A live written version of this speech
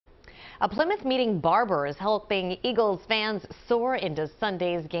A Plymouth Meeting barber is helping Eagles fans soar into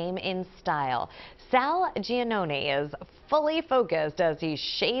Sunday's game in style. Sal Giannone is fully focused as he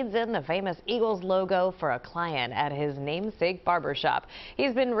shades in the famous Eagles logo for a client at his namesake barbershop.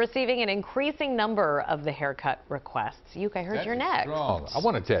 He's been receiving an increasing number of the haircut requests. Yuke, I heard you're next. Strong. I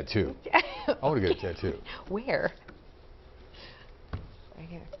want a tattoo. I want to get a tattoo. Where? Right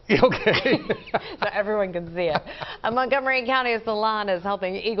here. Okay. So everyone can see it. A Montgomery County salon is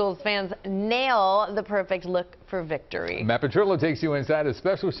helping Eagles fans nail the perfect look for victory. Matt Petrillo takes you inside a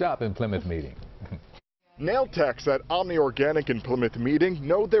special shop in Plymouth Meeting. Nail techs at Omni Organic in Plymouth Meeting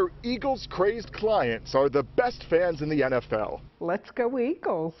know their Eagles-crazed clients are the best fans in the NFL. Let's go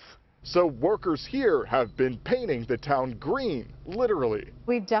Eagles. So workers here have been painting the town green, literally.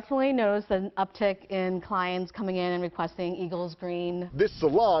 We've definitely noticed an uptick in clients coming in and requesting Eagles green. This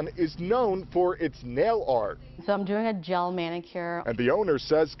salon is known for its nail art. So I'm doing a gel manicure. And the owner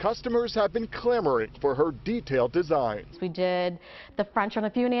says customers have been clamoring for her detailed designs. We did the French on a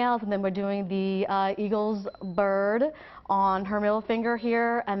few nails, and then we're doing the Eagles bird on her middle finger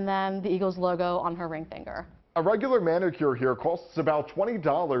here, and then the Eagles logo on her ring finger. A regular manicure here costs about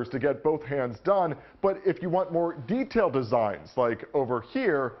 $20 to get both hands done, but if you want more detailed designs, like over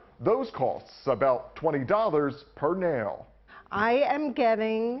here, those costs about $20 per nail. I am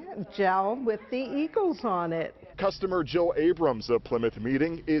getting gel with the Eagles on it. Customer Jill Abrams of Plymouth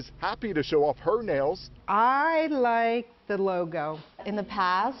Meeting is happy to show off her nails. I like the logo. In the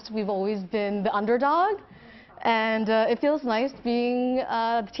past, we've always been the underdog. And it feels nice being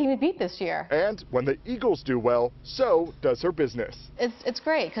the team to beat this year. And when the Eagles do well, so does her business. It's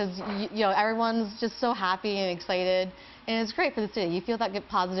great because you know everyone's just so happy and excited, and it's great for the city. You feel that good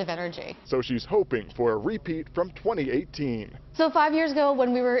positive energy. So she's hoping for a repeat from 2018. So 5 years ago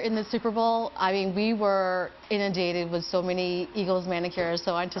when we were in the Super Bowl, I mean, we were inundated with so many Eagles manicures,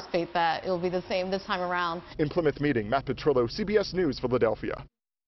 so I anticipate that it will be the same this time around. In Plymouth Meeting, Matt Petrillo, CBS News, Philadelphia.